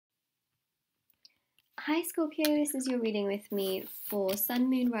Hi Scorpio, this is your reading with me for Sun,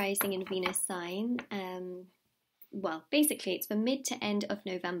 Moon, Rising and Venus sign. Well, basically it's for mid to end of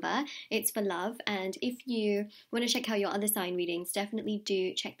November. It's for love, and if you want to check out your other sign readings, definitely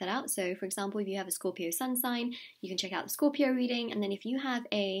do check that out. So for example, if you have a Scorpio sun sign, you can check out the Scorpio reading, and then if you have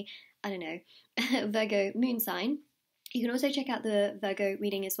a, I don't know, Virgo moon sign, you can also check out the Virgo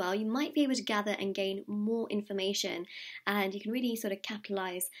reading as well. You might be able to gather and gain more information, and you can really sort of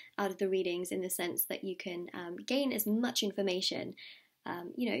capitalize out of the readings in the sense that you can gain as much information,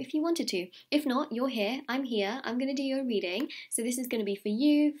 if you wanted to. If not, you're here, I'm here, I'm going to do your reading. So this is going to be for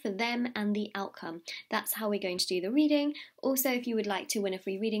you, for them, and the outcome. That's how we're going to do the reading. Also, if you would like to win a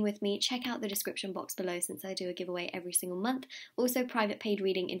free reading with me, check out the description box below since I do a giveaway every single month. Also, private paid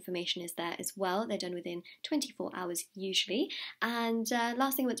reading information is there as well. They're done within 24 hours usually. And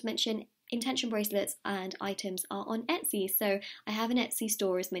last thing I want to mention, intention bracelets and items are on Etsy. So I have an Etsy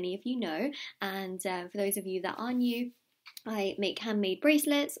store, as many of you know, and for those of you that are new, I make handmade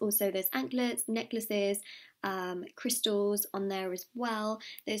bracelets. Also there's anklets, necklaces, crystals on there as well.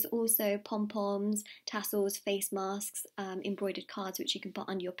 There's also pom-poms, tassels, face masks, embroidered cards which you can put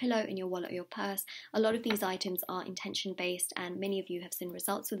under your pillow, in your wallet or your purse. A lot of these items are intention based and many of you have seen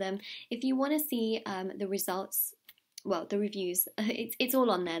results with them. If you want to see the results, well, the reviews, it's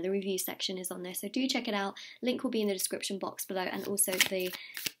all on there. The review section is on there, so do check it out. Link will be in the description box below, and also the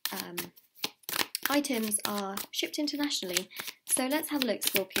items are shipped internationally. So let's have a look,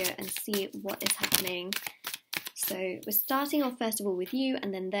 Scorpio, and see what is happening. So we're starting off first of all with you,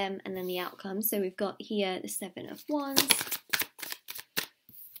 and then them, and then the outcome. So we've got here the Seven of Wands,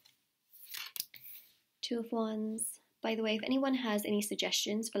 Two of Wands. By the way, if anyone has any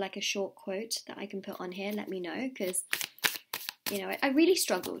suggestions for like a short quote that I can put on here, let me know, because I really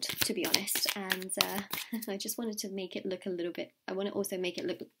struggled, to be honest, and I just wanted to make it look a little bit, I want to also make it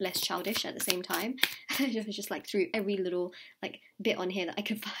look less childish at the same time. I just like threw every little like bit on here that I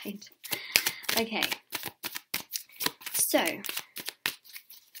could find. Okay, so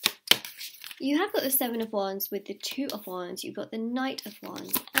you have got the Seven of Wands with the Two of Wands, you've got the Knight of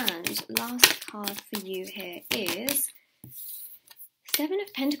Wands, and last card for you here is Seven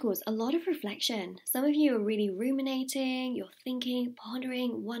of Pentacles. A lot of reflection. Some of you are really ruminating, you're thinking,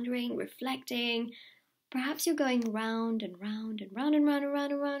 pondering, wondering, reflecting. Perhaps you're going round and round and round and round and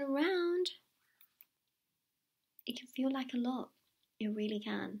round and round and round. It can feel like a lot. It really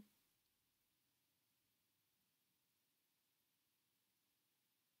can.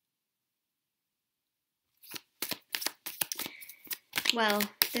 Well,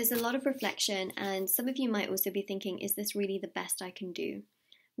 there's a lot of reflection, and some of you might also be thinking, is this really the best I can do?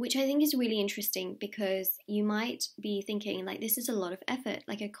 Which I think is really interesting, because you might be thinking, like, this is a lot of effort.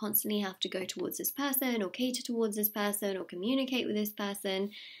 Like, I constantly have to go towards this person, or cater towards this person, or communicate with this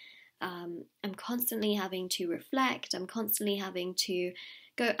person. I'm constantly having to reflect. I'm constantly having to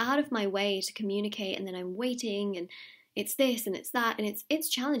go out of my way to communicate, and then I'm waiting, and it's this and it's that, and it's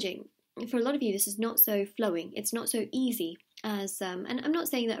challenging. For a lot of you, this is not so flowing. It's not so easy as, and I'm not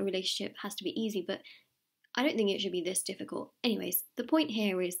saying that a relationship has to be easy, but I don't think it should be this difficult. Anyways, the point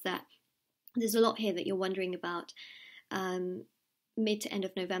here is that there's a lot here that you're wondering about mid to end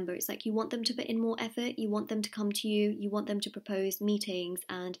of November. It's like you want them to put in more effort, you want them to come to you, you want them to propose meetings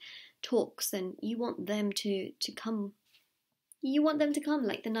and talks, and you want them to come. You want them to come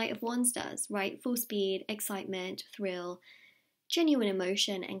like the Knight of Wands does, right? Full speed, excitement, thrill, genuine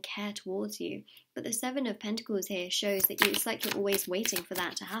emotion and care towards you. But the Seven of Pentacles here shows that it's like you're always waiting for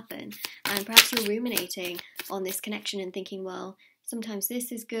that to happen, and perhaps you're ruminating on this connection and thinking, well, sometimes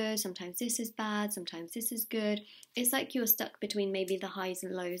this is good, sometimes this is bad, sometimes this is good. It's like you're stuck between maybe the highs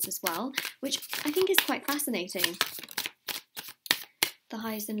and lows as well, which I think is quite fascinating. The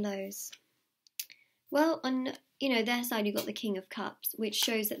highs and lows. Well, on their side, you've got the King of Cups, which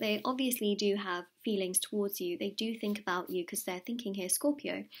shows that they obviously do have feelings towards you. They do think about you, because they're thinking here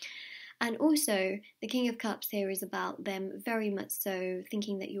Scorpio. And also, the King of Cups here is about them very much so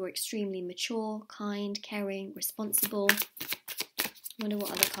thinking that you're extremely mature, kind, caring, responsible. I wonder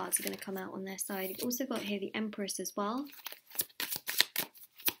what other cards are going to come out on their side. You've also got here the Empress as well.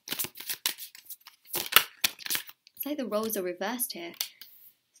 It's like the roles are reversed here.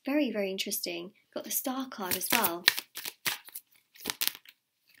 It's very, very interesting. Got the Star card as well.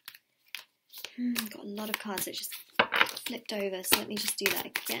 Got a lot of cards that just flipped over, so let me just do that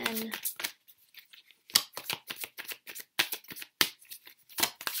again.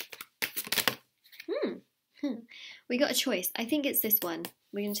 We got a choice. I think it's this one.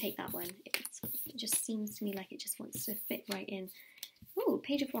 We're going to take that one. It just seems to me like it just wants to fit right in. Oh,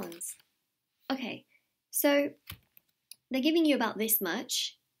 Page of Wands. Okay, so they're giving you about this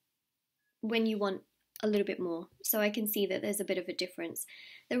much when you want a little bit more. So I can see that there's a bit of a difference.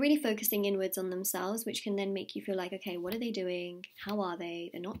 They're really focusing inwards on themselves, which can then make you feel like, okay, what are they doing? How are they?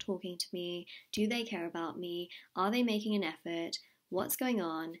 They're not talking to me. Do they care about me? Are they making an effort? What's going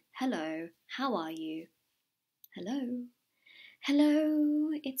on? Hello, how are you? Hello,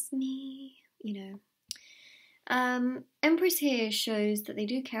 hello, it's me, you know. Empress here shows that they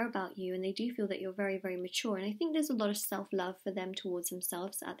do care about you and they do feel that you're very, very mature. And I think there's a lot of self-love for them towards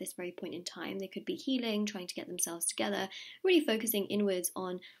themselves at this very point in time. They could be healing, trying to get themselves together, really focusing inwards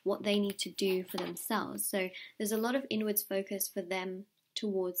on what they need to do for themselves. So there's a lot of inwards focus for them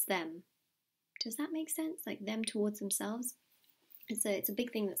towards them. Does that make sense? Like them towards themselves? It's a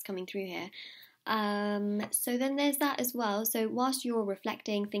big thing that's coming through here. So then there's that as well. So whilst you're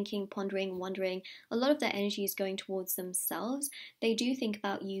reflecting, thinking, pondering, wondering, a lot of their energy is going towards themselves. They do think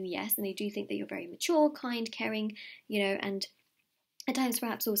about you, yes, and they do think that you're very mature, kind, caring, you know, and at times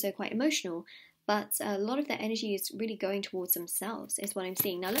perhaps also quite emotional. But a lot of their energy is really going towards themselves, is what I'm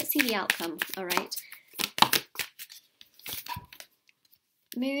seeing. Now let's see the outcome, all right?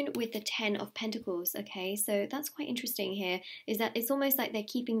 Moon with the 10 of Pentacles, okay, so that's quite interesting here, is that it's almost like they're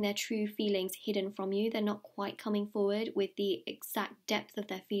keeping their true feelings hidden from you. They're not quite coming forward with the exact depth of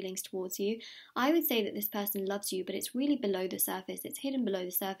their feelings towards you. I would say that this person loves you, but it's really below the surface. It's hidden below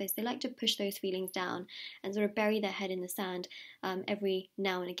the surface. They like to push those feelings down and sort of bury their head in the sand every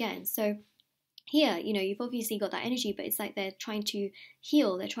now and again. So here, you know, you've obviously got that energy, but it's like they're trying to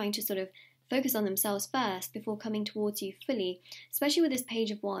heal. They're trying to sort of focus on themselves first before coming towards you fully, especially with this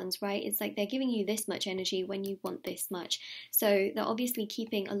Page of Wands, right? It's like they're giving you this much energy when you want this much. So they're obviously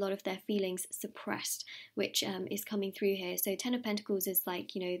keeping a lot of their feelings suppressed, which is coming through here. So 10 of Pentacles is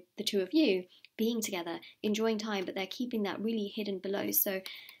like, you know, the two of you being together, enjoying time, but they're keeping that really hidden below. So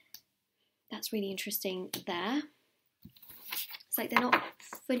that's really interesting there. It's like they're not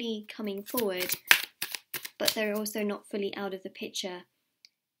fully coming forward, but they're also not fully out of the picture.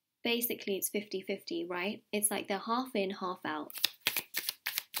 Basically, it's 50-50, right? It's like they're half in, half out.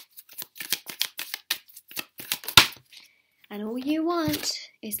 And all you want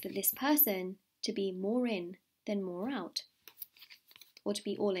is for this person to be more in than more out. Or to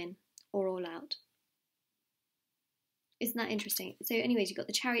be all in or all out. Isn't that interesting? So anyways, you've got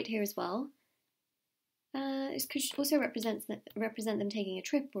the Chariot here as well. It could also represent them taking a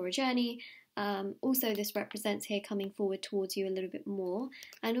trip or a journey. Also, this represents here coming forward towards you a little bit more.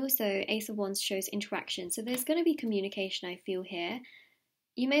 And also, Ace of Wands shows interaction. So there's going to be communication, I feel, here.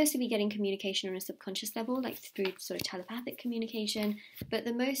 You may also be getting communication on a subconscious level, like through sort of telepathic communication. But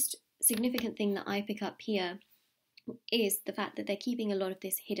the most significant thing that I pick up here is the fact that they're keeping a lot of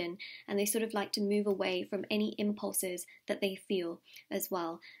this hidden, and they sort of like to move away from any impulses that they feel as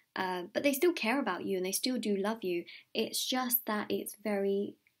well. But they still care about you and they still do love you. It's just that it's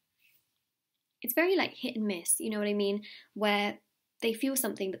very like hit and miss, you know what I mean? Where they feel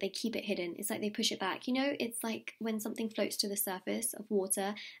something but they keep it hidden. It's like they push it back. You know, it's like when something floats to the surface of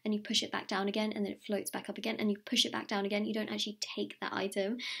water and you push it back down again and then it floats back up again and you push it back down again. You don't actually take that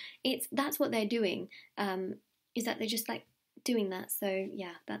item. That's what they're doing. Is that they're just like doing that. So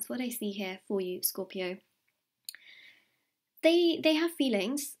yeah, that's what I see here for you, Scorpio. They have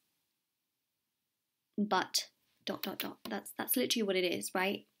feelings, but ... That's literally what it is,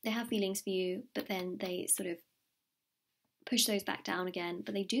 right? They have feelings for you, but then they sort of push those back down again.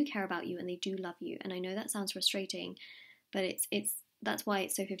 But they do care about you and they do love you. And I know that sounds frustrating, but that's why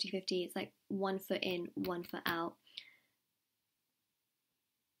it's so 50-50. It's like 1 foot in, 1 foot out.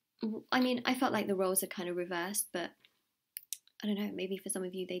 I mean, I felt like the roles are kind of reversed, but I don't know, maybe for some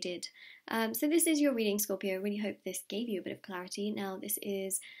of you they did. So this is your reading, Scorpio. I really hope this gave you a bit of clarity. Now this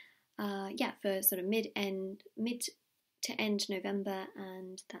is for sort of mid to end November,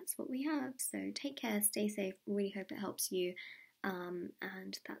 and that's what we have. So take care, stay safe, really hope it helps you,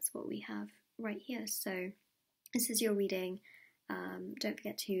 and that's what we have right here. So this is your reading. Don't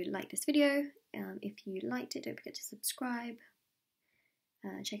forget to like this video. If you liked it, don't forget to subscribe.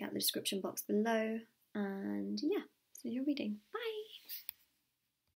 Check out the description box below, and yeah, so your reading. Bye!